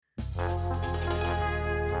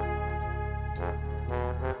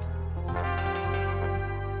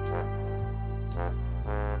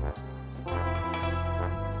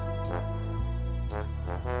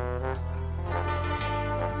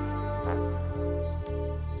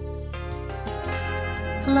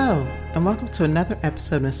Hello, and welcome to another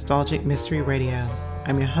episode of Nostalgic Mystery Radio.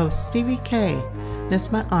 I'm your host, Stevie K, and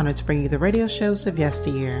it's my honor to bring you the radio shows of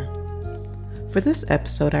yesteryear. For this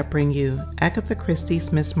episode, I bring you Agatha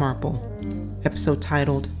Christie's Miss Marple, episode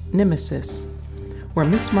titled Nemesis, where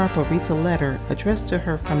Miss Marple reads a letter addressed to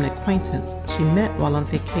her from an acquaintance she met while on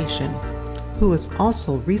vacation, who is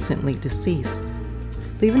also recently deceased,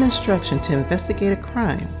 leaving instruction to investigate a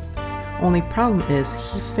crime. Only problem is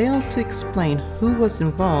he failed to explain who was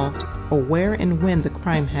involved or where and when the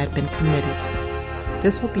crime had been committed.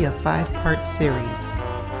 This will be a 5-part series,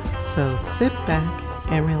 so sit back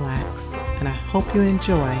and relax, and I hope you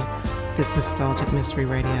enjoy this Nostalgic Mystery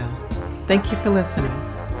Radio. Thank you for listening.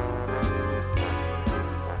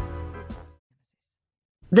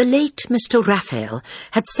 The late Mr. Raphael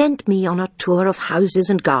had sent me on a tour of houses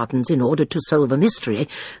and gardens in order to solve a mystery,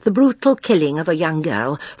 the brutal killing of a young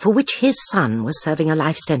girl for which his son was serving a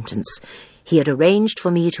life sentence. He had arranged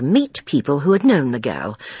for me to meet people who had known the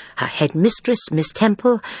girl, her head mistress, Miss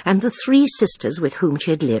Temple, and the 3 sisters with whom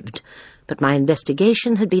she had lived. But my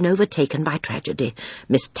investigation had been overtaken by tragedy.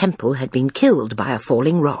 Miss Temple had been killed by a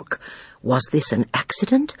falling rock. Was this an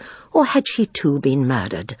accident, or had she too been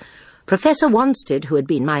murdered? Professor Wanstead, who had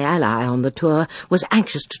been my ally on the tour, was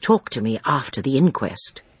anxious to talk to me after the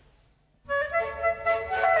inquest.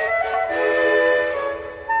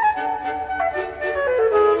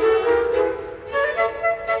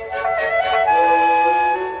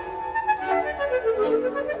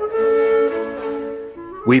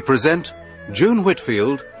 We present June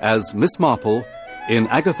Whitfield as Miss Marple in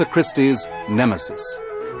Agatha Christie's Nemesis.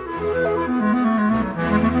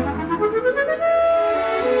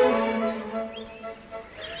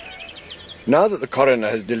 Now that the coroner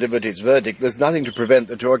has delivered his verdict, there's nothing to prevent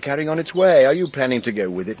the tour carrying on its way. Are you planning to go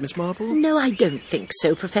with it, Miss Marple? No, I don't think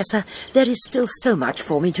so, Professor. There is still so much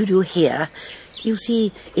for me to do here. You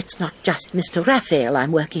see, it's not just Mr. Raphael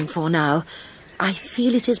I'm working for now. I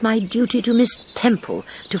feel it is my duty to Miss Temple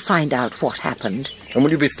to find out what happened. And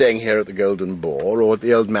will you be staying here at the Golden Boar or at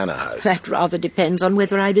the old manor house? That rather depends on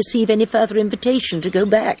whether I receive any further invitation to go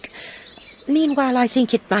back. Meanwhile, I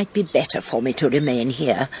think it might be better for me to remain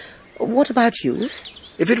here. What about you?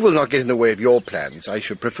 If it will not get in the way of your plans, I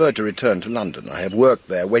should prefer to return to London. I have work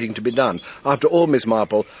there waiting to be done. After all, Miss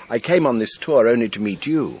Marple, I came on this tour only to meet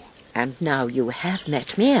you. And now you have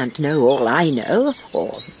met me and know all I know,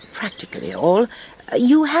 or practically all.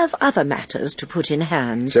 You have other matters to put in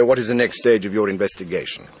hand. So what is the next stage of your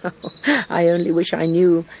investigation? I only wish I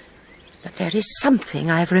knew. But there is something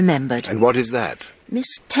I've remembered. And what is that? Miss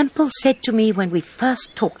Temple said to me when we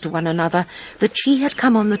first talked to one another that she had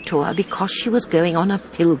come on the tour because she was going on a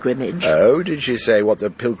pilgrimage. Oh, did she say what the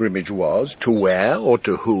pilgrimage was? To where or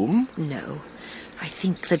to whom? No. I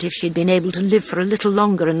think that if she'd been able to live for a little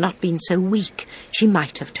longer and not been so weak, she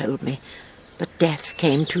might have told me. But death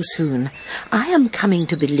came too soon. I am coming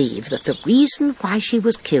to believe that the reason why she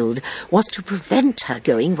was killed was to prevent her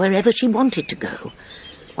going wherever she wanted to go.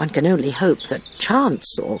 One can only hope that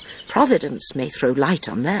chance or providence may throw light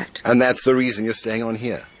on that. And that's the reason you're staying on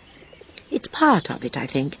here? It's part of it, I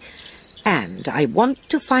think. And I want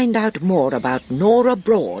to find out more about Nora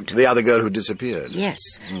Broad. The other girl who disappeared? Yes,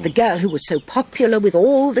 the girl who was so popular with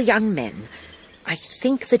all the young men. I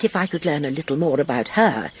think that if I could learn a little more about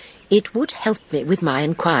her, it would help me with my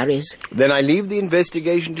inquiries. Then I leave the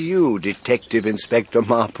investigation to you, Detective Inspector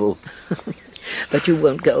Marple. But you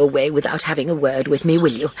won't go away without having a word with me,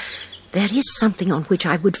 will you? There is something on which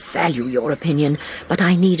I would value your opinion, but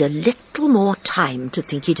I need a little more time to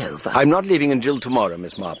think it over. I'm not leaving until tomorrow,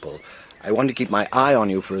 Miss Marple. I want to keep my eye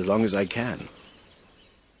on you for as long as I can.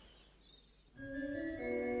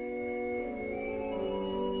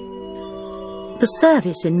 The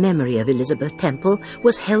service in memory of Elizabeth Temple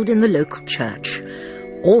was held in the local church.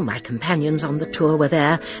 All my companions on the tour were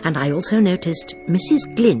there, and I also noticed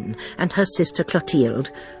Mrs. Glynn and her sister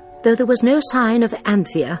Clotilde, though there was no sign of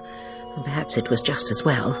Anthea. Perhaps it was just as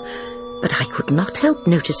well. But I could not help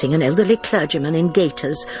noticing an elderly clergyman in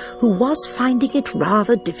gaiters who was finding it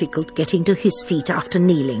rather difficult getting to his feet after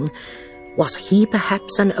kneeling. Was he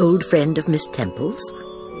perhaps an old friend of Miss Temple's?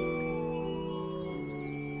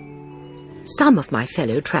 Some of my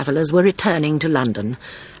fellow travellers were returning to London.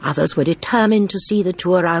 Others were determined to see the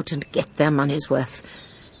tour out and get their money's worth.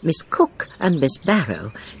 Miss Cook and Miss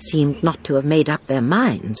Barrow seemed not to have made up their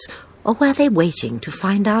minds, or were they waiting to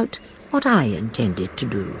find out what I intended to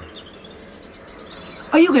do?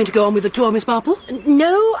 Are you going to go on with the tour, Miss Marple?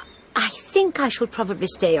 No, I think I shall probably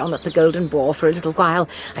stay on at the Golden Boar for a little while.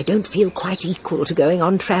 I don't feel quite equal to going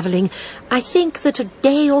on travelling. I think that a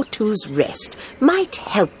day or two's rest might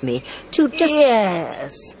help me to just...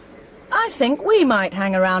 Yes. I think we might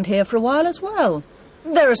hang around here for a while as well.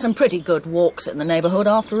 There are some pretty good walks in the neighbourhood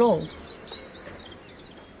after all.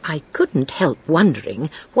 I couldn't help wondering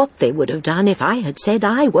what they would have done if I had said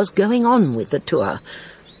I was going on with the tour.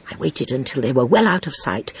 I waited until they were well out of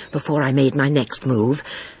sight before I made my next move,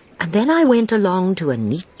 and then I went along to a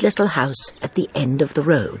neat little house at the end of the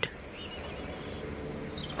road.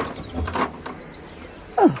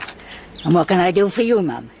 Oh, and what can I do for you,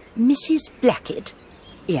 Mum? Mrs. Blackett?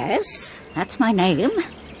 Yes, that's my name.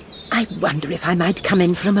 I wonder if I might come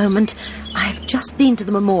in for a moment. I've just been to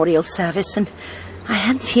the memorial service and I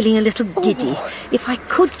am feeling a little giddy. If I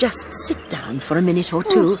could just sit down for a minute or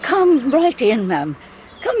two. Come right in, Mum.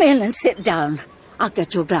 Come in and sit down. I'll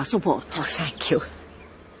get you a glass of water. Oh, thank you.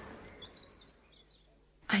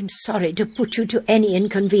 I'm sorry to put you to any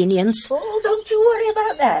inconvenience. Oh, don't you worry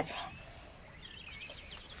about that.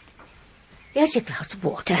 Here's your glass of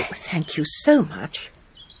water. Oh, thank you so much.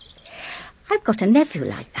 I've got a nephew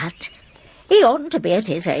like that. He oughtn't to be at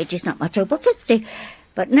his age. He's not much over 50.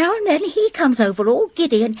 But now and then he comes over all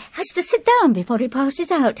giddy and has to sit down before he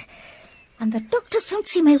passes out. And the doctors don't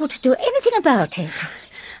seem able to do anything about it.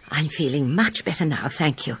 I'm feeling much better now,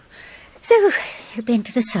 thank you. So, you've been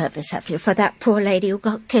to the service, have you, for that poor lady who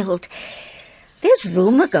got killed? There's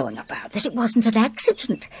rumour going about that it wasn't an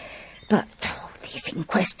accident. But these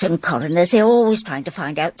inquests and coroners, they're always trying to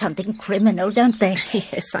find out something criminal, don't they?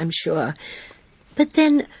 Yes, I'm sure. But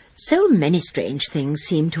then, so many strange things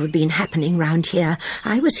seem to have been happening round here.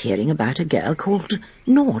 I was hearing about a girl called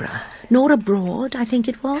Nora. Nora Broad, I think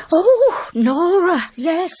it was. Oh, Nora,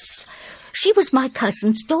 yes. She was my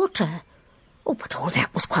cousin's daughter. Oh, but all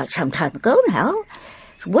that was quite some time ago now.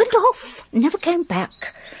 She went off, never came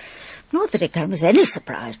back. Not that it came as any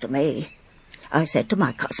surprise to me. I said to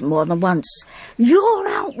my cousin more than once, "You're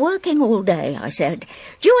out working all day," I said.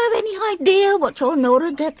 "Do you have any idea what your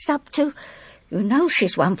Nora gets up to? You know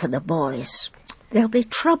she's one for the boys. There'll be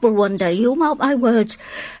trouble one day, you mark my words."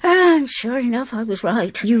 And sure enough, I was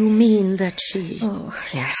right. You mean that she... Oh,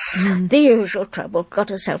 yes. The usual trouble. Got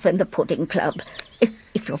herself in the pudding club.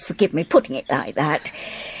 If you'll forgive me putting it like that.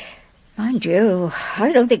 Mind you,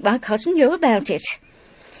 I don't think my cousin knew about it.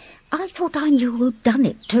 I thought I knew who'd done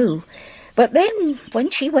it, too. But then, when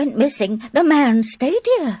she went missing, the man stayed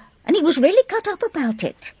here, and he was really cut up about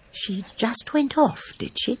it. She just went off,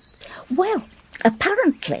 did she? Well,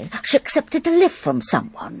 apparently she accepted a lift from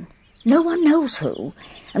someone. No one knows who,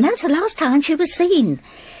 and that's the last time she was seen.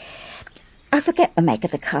 I forget the make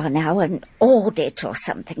of the car now, an Audit or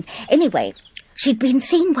something. Anyway, she'd been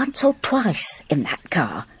seen once or twice in that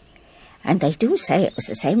car. And they do say it was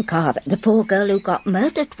the same car that the poor girl who got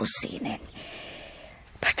murdered was seen in.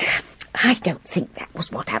 But I don't think that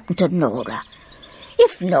was what happened to Nora.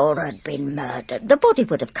 If Nora had been murdered, the body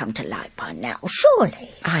would have come to light by now,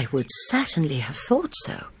 surely. I would certainly have thought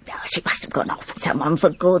so. Oh, she must have gone off with someone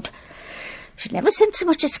for good. She never sent so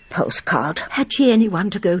much as a postcard. Had she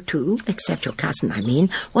anyone to go to? Except your cousin, I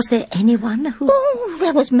mean. Was there anyone who... Oh,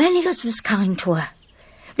 there was many as was kind to her.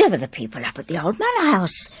 There were the people up at the old manor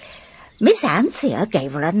house. Miss Anthea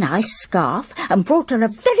gave her a nice scarf and brought her a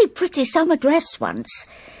very pretty summer dress once.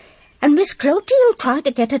 And Miss Clotilde tried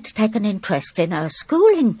to get her to take an interest in her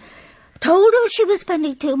schooling. Told her she was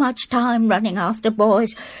spending too much time running after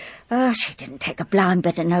boys. She didn't take a blind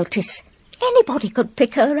bit of notice. Anybody could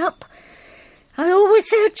pick her up. I always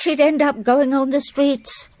said she'd end up going on the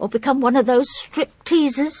streets or become one of those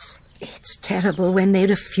strip-teasers. It's terrible when they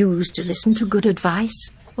refuse to listen to good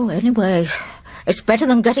advice. Oh, anyway, it's better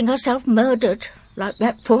than getting herself murdered, like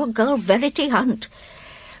that poor girl Verity Hunt.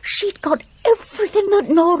 She'd got everything that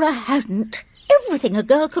Nora hadn't, everything a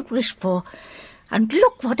girl could wish for. And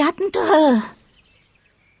look what happened to her.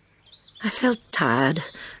 I felt tired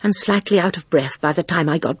and slightly out of breath by the time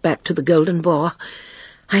I got back to the Golden Boar.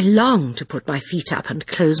 I longed to put my feet up and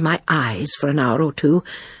close my eyes for an hour or two,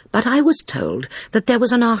 but I was told that there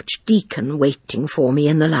was an archdeacon waiting for me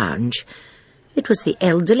in the lounge. It was the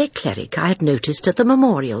elderly cleric I had noticed at the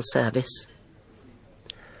memorial service.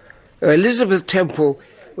 Elizabeth Temple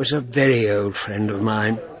was a very old friend of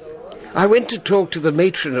mine. I went to talk to the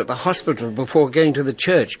matron at the hospital before going to the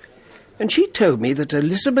church, and she told me that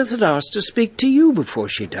Elizabeth had asked to speak to you before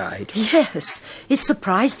she died. Yes, it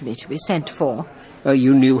surprised me to be sent for.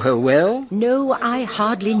 You knew her well? No, I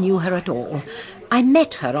hardly knew her at all. I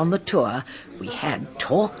met her on the tour. We had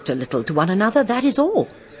talked a little to one another, that is all.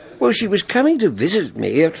 Well, she was coming to visit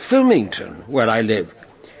me at Filmington, where I live.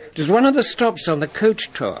 It was one of the stops on the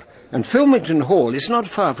coach tour, and Filmington Hall is not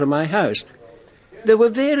far from my house. There were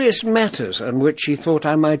various matters on which she thought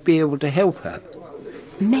I might be able to help her.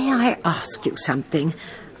 May I ask you something?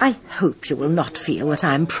 I hope you will not feel that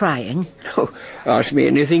I am prying. Oh, ask me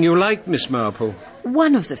anything you like, Miss Marple.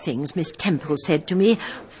 One of the things Miss Temple said to me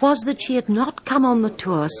was that she had not come on the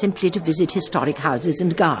tour simply to visit historic houses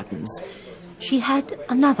and gardens. She had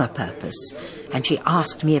another purpose, and she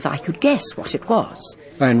asked me if I could guess what it was.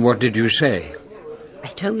 And what did you say? I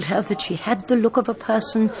told her that she had the look of a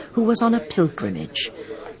person who was on a pilgrimage,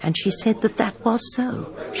 and she said that that was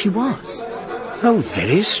so. She was. Oh,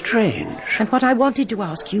 very strange. And what I wanted to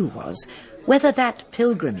ask you was whether that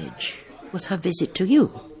pilgrimage was her visit to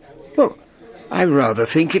you. Well, I rather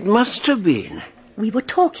think it must have been. We were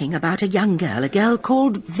talking about a young girl, a girl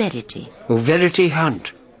called Verity. Oh, Verity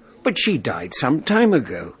Hunt. But she died some time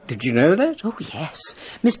ago. Did you know that? Oh, yes.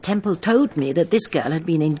 Miss Temple told me that this girl had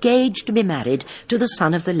been engaged to be married to the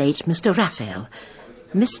son of the late Mr. Raphael.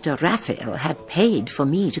 Mr. Raphael had paid for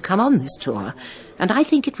me to come on this tour, and I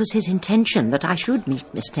think it was his intention that I should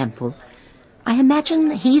meet Miss Temple. I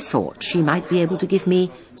imagine he thought she might be able to give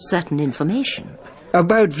me certain information.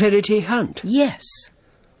 About Verity Hunt? Yes.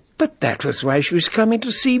 But that was why she was coming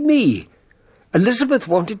to see me. Elizabeth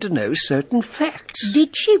wanted to know certain facts.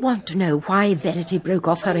 Did she want to know why Verity broke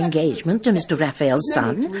off her engagement to Mr. Raphael's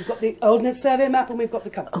son? We've got the old Ned survey map and we've got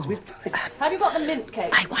the compass. Have you got the mint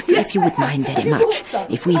cake? I wonder if you would mind very much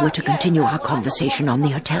if we were to continue our conversation on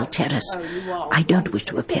the hotel terrace. I don't wish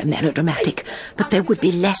to appear melodramatic, but there would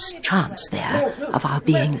be less chance there of our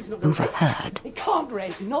being overheard. It can't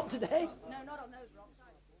rain, not today.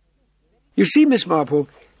 You see, Miss Marple,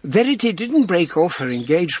 Verity didn't break off her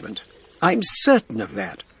engagement. I'm certain of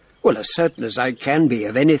that. Well, as certain as I can be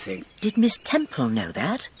of anything. Did Miss Temple know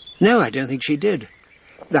that? No, I don't think she did.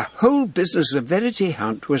 The whole business of Verity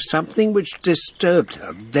Hunt was something which disturbed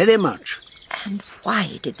her very much. And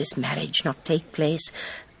why did this marriage not take place?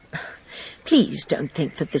 Please don't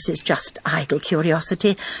think that this is just idle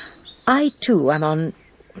curiosity. I, too, am on,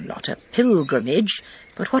 not a pilgrimage,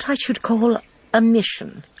 but what I should call a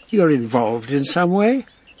mission. You're involved in some way?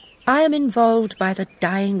 I am involved by the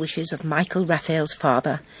dying wishes of Michael Raphael's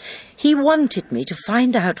father. He wanted me to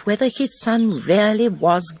find out whether his son really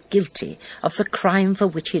was guilty of the crime for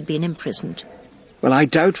which he had been imprisoned. Well, I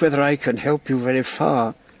doubt whether I can help you very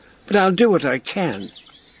far, but I'll do what I can.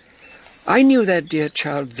 I knew that dear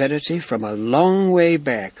child Verity from a long way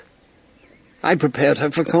back. I prepared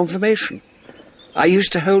her for confirmation. I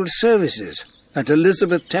used to hold services at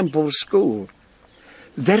Elizabeth Temple's school.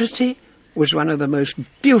 Verity was one of the most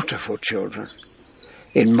beautiful children,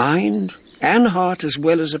 in mind and heart as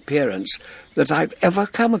well as appearance, that I've ever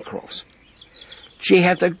come across. She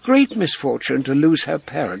had the great misfortune to lose her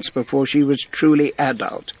parents before she was truly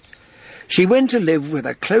adult. She went to live with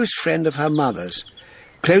a close friend of her mother's,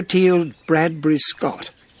 Clotilde Bradbury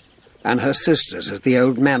Scott, and her sisters at the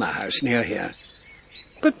old manor house near here.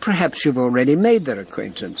 But perhaps you've already made their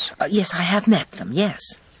acquaintance. Yes, I have met them, yes.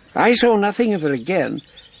 I saw nothing of her again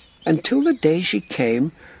until the day she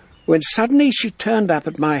came, when suddenly she turned up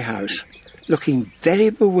at my house, looking very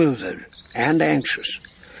bewildered and anxious,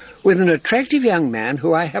 with an attractive young man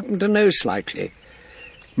who I happen to know slightly,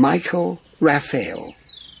 Michael Raphael.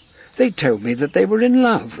 They told me that they were in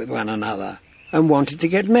love with one another and wanted to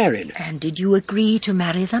get married. And did you agree to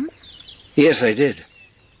marry them? Yes, I did.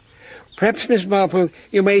 Perhaps, Miss Marple,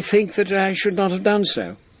 you may think that I should not have done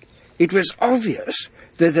so. It was obvious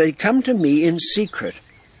that they'd come to me in secret.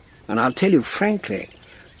 And I'll tell you frankly,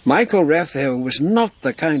 Michael Raphael was not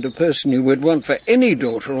the kind of person you would want for any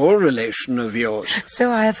daughter or relation of yours. So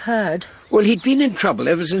I have heard. Well, he'd been in trouble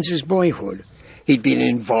ever since his boyhood. He'd been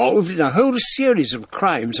involved in a whole series of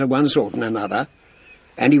crimes of one sort and another.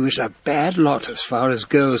 And he was a bad lot as far as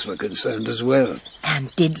girls were concerned as well. And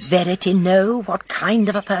did Verity know what kind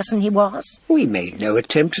of a person he was? We made no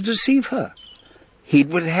attempt to deceive her. He'd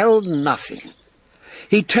withheld nothing.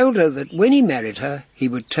 He told her that when he married her, he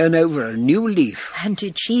would turn over a new leaf. And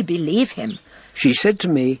did she believe him? She said to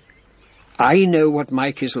me, I know what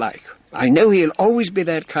Mike is like. I know he'll always be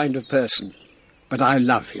that kind of person. But I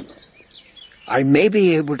love him. I may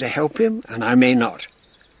be able to help him, and I may not.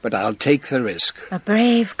 But I'll take the risk. A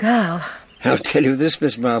brave girl. I'll tell you this,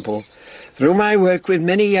 Miss Marple. Through my work with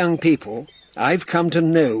many young people, I've come to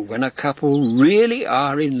know when a couple really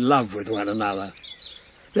are in love with one another.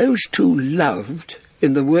 Those two loved,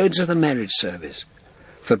 in the words of the marriage service,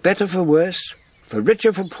 for better, for worse, for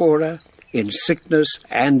richer, for poorer, in sickness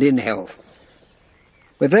and in health.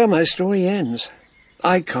 But there my story ends.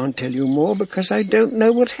 I can't tell you more because I don't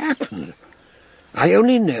know what happened. I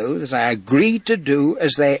only know that I agreed to do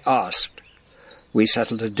as they asked. We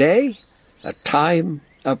settled a day, a time,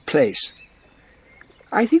 a place.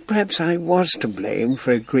 I think perhaps I was to blame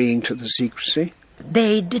for agreeing to the secrecy.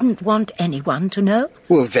 They didn't want anyone to know?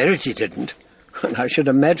 Well, Verity didn't. And I should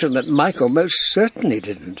imagine that Michael most certainly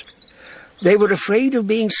didn't. They were afraid of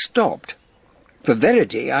being stopped. For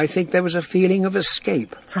Verity, I think there was a feeling of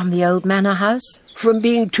escape. From the old manor house? From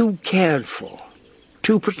being too cared for,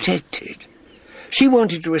 too protected. She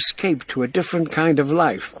wanted to escape to a different kind of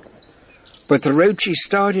life. But the road she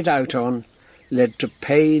started out on led to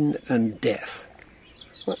pain and death.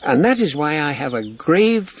 And that is why I have a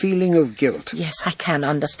grave feeling of guilt. Yes, I can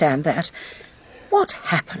understand that. What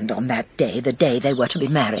happened on that day, the day they were to be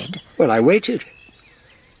married? Well, I waited.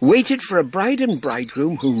 Waited for a bride and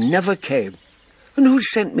bridegroom who never came, and who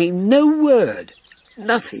sent me no word,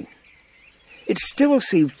 nothing. It still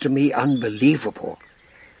seems to me unbelievable.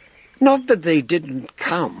 Not that they didn't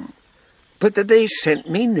come, but that they sent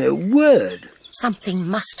me no word. Something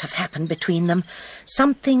must have happened between them.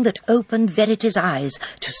 Something that opened Verity's eyes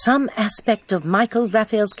to some aspect of Michael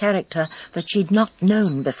Raphael's character that she'd not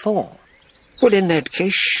known before. Well, in that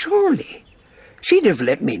case, surely she'd have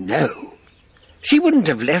let me know. She wouldn't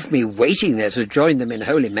have left me waiting there to join them in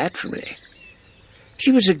holy matrimony.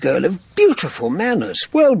 She was a girl of beautiful manners,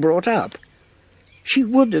 well brought up. She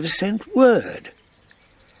would have sent word.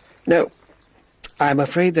 No, I'm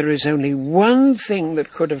afraid there is only one thing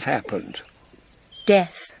that could have happened.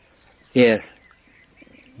 Death. Yes,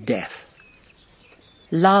 death.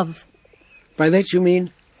 Love. By that you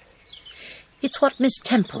mean? It's what Miss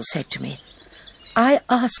Temple said to me. I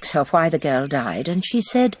asked her why the girl died, and she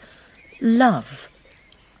said, love.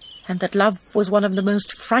 And that love was one of the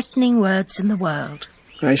most frightening words in the world.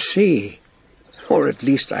 I see. Or at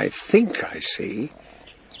least I think I see.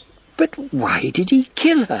 But why did he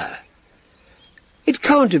kill her? It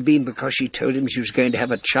can't have been because she told him she was going to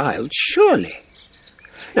have a child, surely.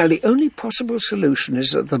 Now, the only possible solution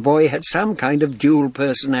is that the boy had some kind of dual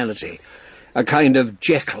personality, a kind of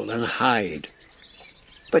Jekyll and Hyde.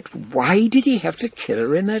 But why did he have to kill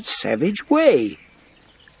her in that savage way?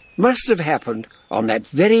 Must have happened on that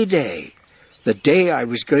very day, the day I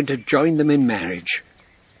was going to join them in marriage.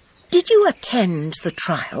 Did you attend the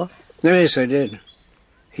trial? Yes, I did.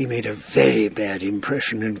 He made a very bad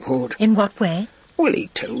impression in court. In what way? Well, he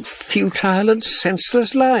told futile and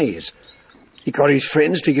senseless lies. He got his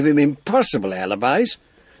friends to give him impossible alibis.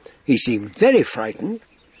 He seemed very frightened.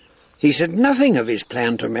 He said nothing of his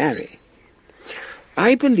plan to marry.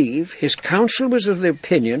 I believe his counsel was of the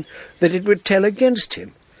opinion that it would tell against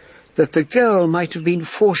him, that the girl might have been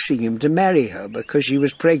forcing him to marry her because she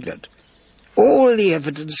was pregnant. All the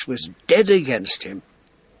evidence was dead against him.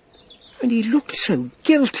 And he looked so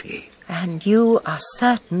guilty. And you are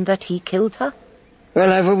certain that he killed her?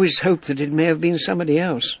 Well, I've always hoped that it may have been somebody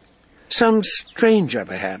else. Some stranger,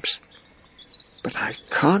 perhaps. But I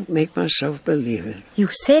can't make myself believe it. You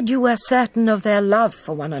said you were certain of their love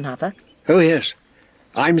for one another. Oh, yes.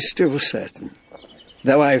 I'm still certain.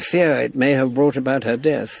 Though I fear it may have brought about her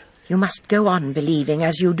death. You must go on believing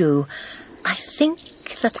as you do. I think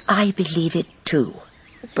that I believe it too.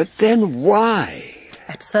 But then why?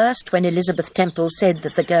 At first, when Elizabeth Temple said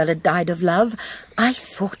that the girl had died of love, I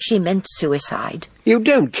thought she meant suicide. You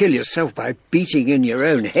don't kill yourself by beating in your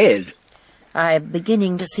own head. I'm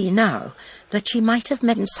beginning to see now that she might have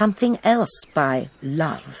meant something else by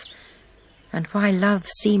love, and why love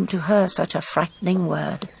seemed to her such a frightening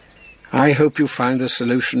word. I hope you find the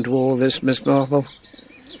solution to all this, Miss Marple.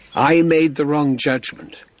 I made the wrong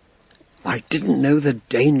judgment. I didn't know the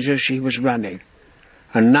danger she was running.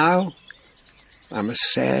 And now I'm a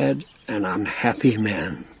sad and unhappy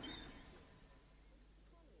man.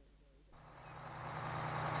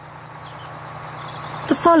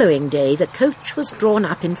 The following day, the coach was drawn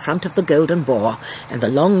up in front of the Golden Boar, and the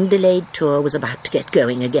long-delayed tour was about to get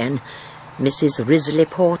going again. Mrs. Risley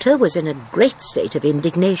Porter was in a great state of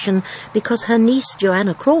indignation because her niece,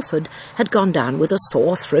 Joanna Crawford, had gone down with a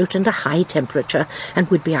sore throat and a high temperature and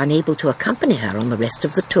would be unable to accompany her on the rest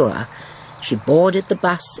of the tour. She boarded the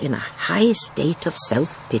bus in a high state of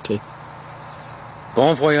self-pity.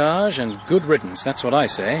 Bon voyage and good riddance, that's what I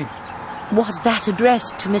say. Was that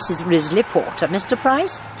addressed to Mrs. Risley Porter, Mr.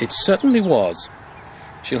 Price? It certainly was.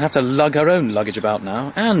 She'll have to lug her own luggage about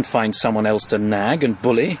now, and find someone else to nag and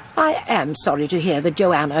bully. I am sorry to hear that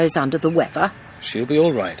Joanna is under the weather. She'll be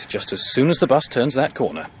all right, just as soon as the bus turns that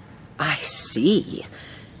corner. I see.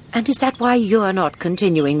 And is that why you're not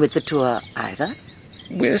continuing with the tour either?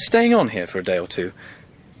 We're staying on here for a day or two.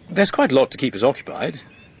 There's quite a lot to keep us occupied.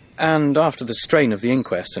 And after the strain of the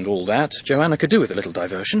inquest and all that, Joanna could do with a little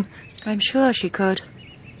diversion. I'm sure she could.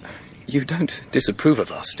 You don't disapprove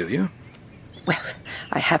of us, do you? Well,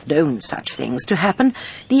 I have known such things to happen.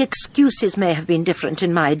 The excuses may have been different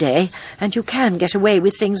in my day, and you can get away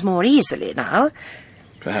with things more easily now.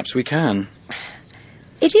 Perhaps we can.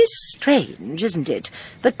 It is strange, isn't it,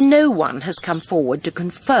 that no one has come forward to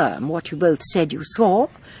confirm what you both said you saw?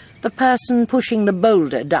 The person pushing the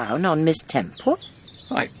boulder down on Miss Temple?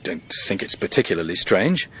 I don't think it's particularly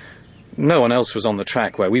strange. No one else was on the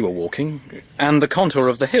track where we were walking, and the contour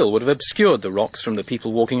of the hill would have obscured the rocks from the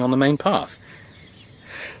people walking on the main path.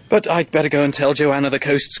 But I'd better go and tell Joanna the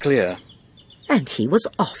coast's clear. And he was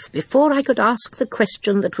off before I could ask the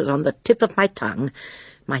question that was on the tip of my tongue.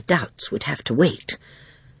 My doubts would have to wait.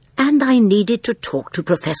 And I needed to talk to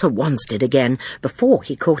Professor Wanstead again before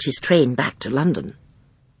he caught his train back to London.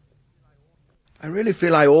 I really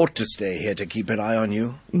feel I ought to stay here to keep an eye on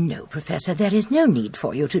you. No, Professor, there is no need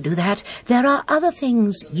for you to do that. There are other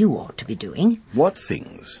things you ought to be doing. What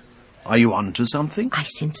things? Are you onto something? I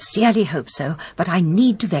sincerely hope so, but I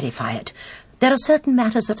need to verify it. There are certain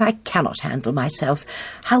matters that I cannot handle myself.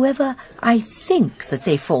 However, I think that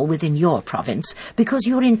they fall within your province, because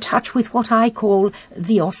you're in touch with what I call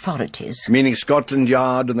the authorities. Meaning Scotland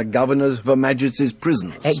Yard and the governors of Her Majesty's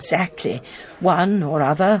prisons? Exactly. One or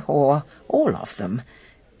other, or all of them.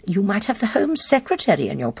 You might have the Home Secretary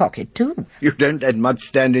in your pocket, too. You don't let much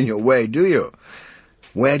stand in your way, do you?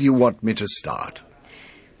 Where do you want me to start?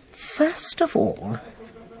 First of all,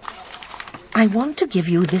 I want to give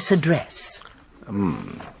you this address.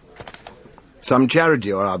 Some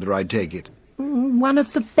charity or other, I take it. One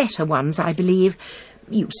of the better ones, I believe.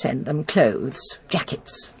 You send them clothes,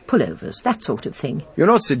 jackets, pullovers, that sort of thing. You're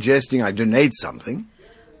not suggesting I donate something?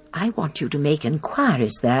 I want you to make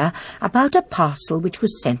inquiries there about a parcel which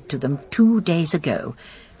was sent to them 2 days ago,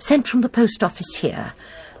 sent from the post office here.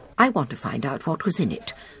 I want to find out what was in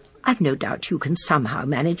it. I've no doubt you can somehow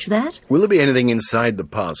manage that. Will there be anything inside the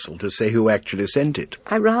parcel to say who actually sent it?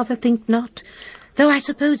 I rather think not. Though I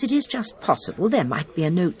suppose it is just possible there might be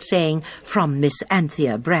a note saying, from Miss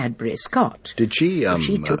Anthea Bradbury Scott. Did she,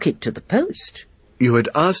 She took it to the post. You had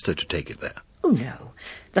asked her to take it there? Oh, no.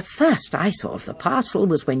 The first I saw of the parcel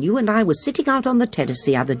was when you and I were sitting out on the terrace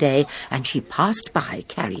the other day, and she passed by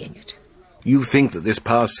carrying it. You think that this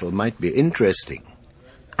parcel might be interesting?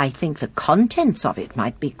 I think the contents of it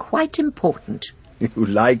might be quite important. You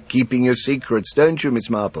like keeping your secrets, don't you, Miss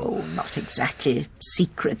Marple? Oh, not exactly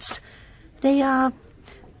secrets. They are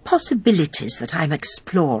possibilities that I'm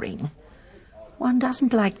exploring. One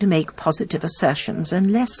doesn't like to make positive assertions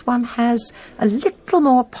unless one has a little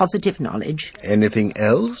more positive knowledge. Anything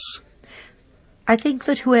else? I think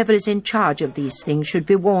that whoever is in charge of these things should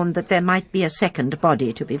be warned that there might be a second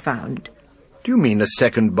body to be found. Do you mean a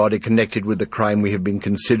second body connected with the crime we have been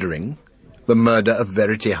considering? The murder of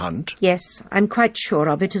Verity Hunt? Yes, I'm quite sure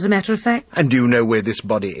of it, as a matter of fact. And do you know where this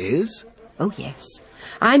body is? Oh, yes.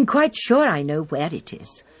 I'm quite sure I know where it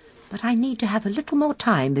is. But I need to have a little more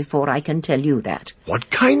time before I can tell you that.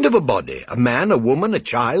 What kind of a body? A man, a woman, a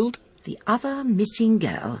child? The other missing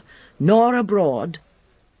girl, Nora Broad.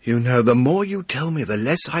 You know, the more you tell me, the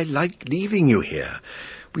less I like leaving you here.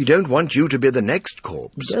 We don't want you to be the next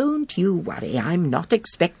corpse. Don't you worry. I'm not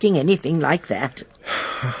expecting anything like that.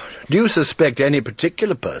 Do you suspect any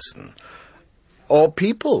particular person? Or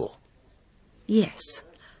people? Yes,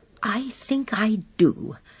 I think I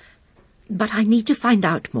do. But I need to find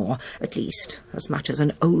out more, at least as much as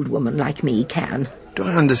an old woman like me can. Do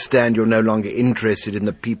I understand you're no longer interested in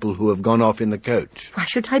the people who have gone off in the coach? Why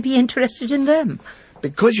should I be interested in them?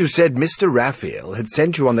 Because you said Mr. Raphael had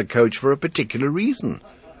sent you on the coach for a particular reason,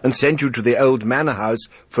 and sent you to the old manor house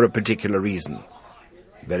for a particular reason.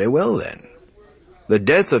 Very well, then. The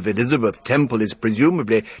death of Elizabeth Temple is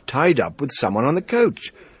presumably tied up with someone on the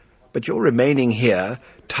coach, but your remaining here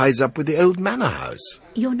ties up with the old manor house.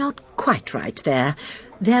 You're not quite right there.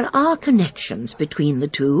 There are connections between the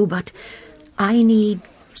two, but I need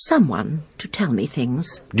someone to tell me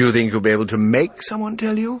things. Do you think you'll be able to make someone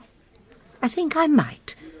tell you? I think I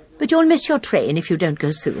might, but you'll miss your train if you don't go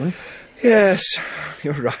soon. Yes,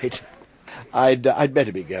 you're right. I'd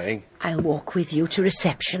better be going. I'll walk with you to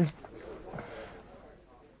reception.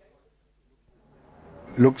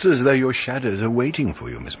 Looks as though your shadows are waiting for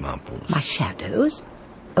you, Miss Marple. My shadows?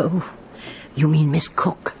 Oh, you mean Miss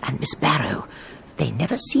Cook and Miss Barrow. They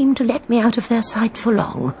never seem to let me out of their sight for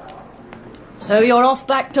long. So you're off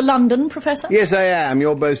back to London, Professor? Yes, I am.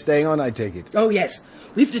 You're both staying on, I take it. Oh, yes.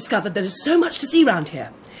 We've discovered there is so much to see round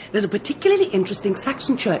here. There's a particularly interesting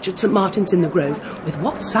Saxon church at St. Martin's in the Grove with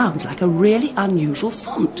what sounds like a really unusual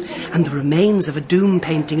font and the remains of a doom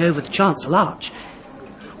painting over the chancel arch.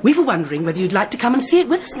 We were wondering whether you'd like to come and see it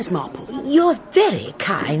with us, Miss Marple. You're very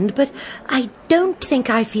kind, but I don't think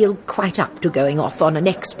I feel quite up to going off on an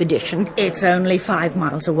expedition. It's only 5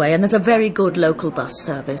 miles away, and there's a very good local bus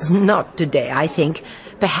service. Not today, I think.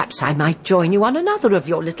 Perhaps I might join you on another of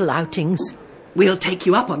your little outings. We'll take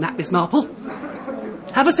you up on that, Miss Marple.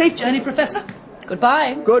 Have a safe journey, Professor.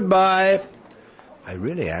 Goodbye. Goodbye. I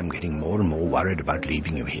really am getting more and more worried about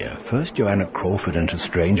leaving you here. First Joanna Crawford and her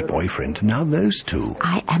strange boyfriend, and now those two.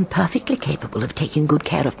 I am perfectly capable of taking good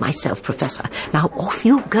care of myself, Professor. Now off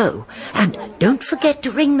you go. And don't forget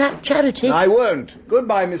to ring that charity. I won't.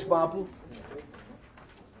 Goodbye, Miss Marple.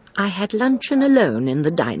 I had luncheon alone in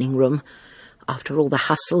the dining room. After all the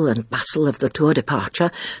hustle and bustle of the tour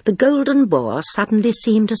departure, the Golden Boar suddenly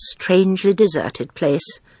seemed a strangely deserted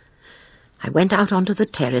place. I went out onto the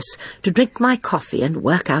terrace to drink my coffee and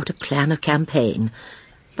work out a plan of campaign.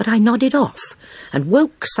 But I nodded off and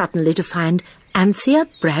woke suddenly to find Anthea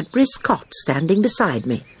Bradbury Scott standing beside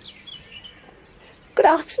me. Good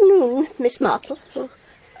afternoon, Miss Marple.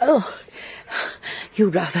 Oh, you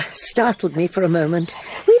rather startled me for a moment.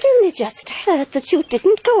 We'd only just heard that you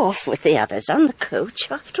didn't go off with the others on the coach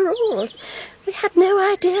after all. We had no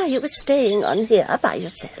idea you were staying on here by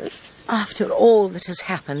yourself. After all that has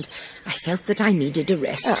happened, I felt that I needed a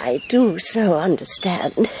rest. I do so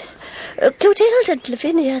understand. Clotilde and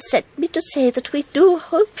Lavinia sent me to say that we do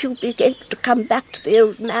hope you'll be able to come back to the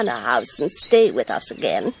old manor house and stay with us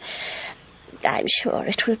again. I'm sure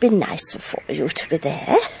it will be nicer for you to be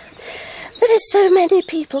there. There are so many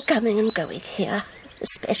people coming and going here,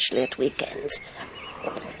 especially at weekends.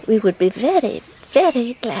 We would be very,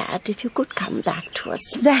 very glad if you could come back to us.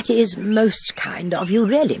 That is most kind of you,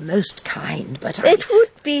 really most kind, but It would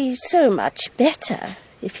be so much better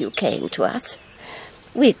if you came to us.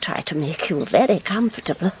 We'd try to make you very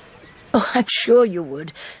comfortable. Oh, I'm sure you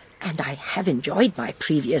would. And I have enjoyed my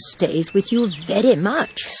previous stays with you very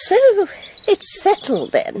much. So, it's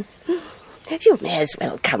settled then. You may as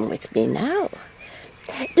well come with me now.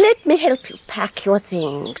 Let me help you pack your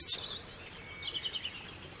things.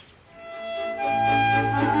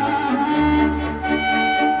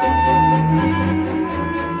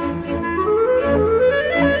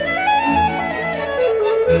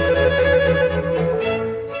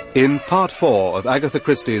 In Part 4 of Agatha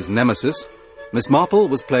Christie's Nemesis, Miss Marple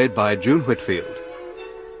was played by June Whitfield.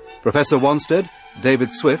 Professor Wanstead,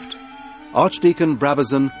 David Swift, Archdeacon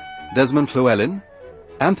Brabazon, Desmond Llewellyn,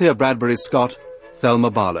 Anthea Bradbury Scott,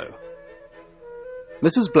 Thelma Barlow.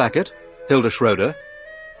 Mrs. Blackett, Hilda Schroeder,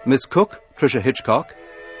 Miss Cook, Tricia Hitchcock,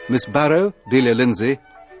 Miss Barrow, Delia Lindsay,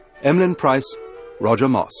 Emlyn Price, Roger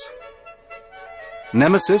Moss.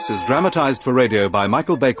 Nemesis is dramatized for radio by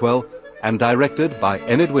Michael Bakewell and directed by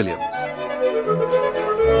Enid Williams.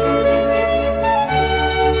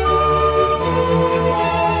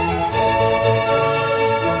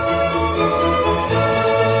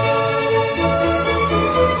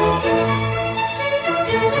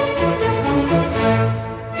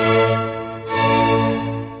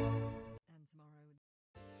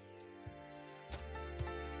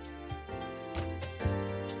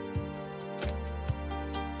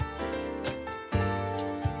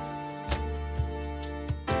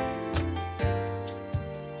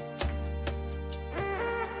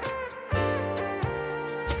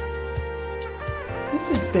 This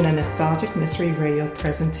has been a Nostalgic Mystery Radio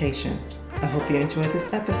presentation. I hope you enjoyed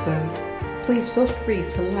this episode. Please feel free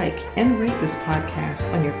to like and rate this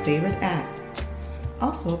podcast on your favorite app.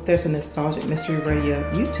 Also, there's a Nostalgic Mystery Radio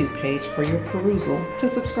YouTube page for your perusal to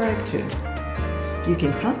subscribe to. You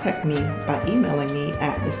can contact me by emailing me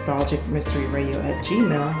at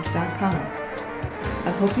nostalgicmysteryradio@gmail.com.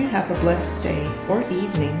 I hope you have a blessed day or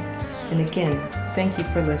evening. And again, thank you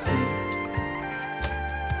for listening.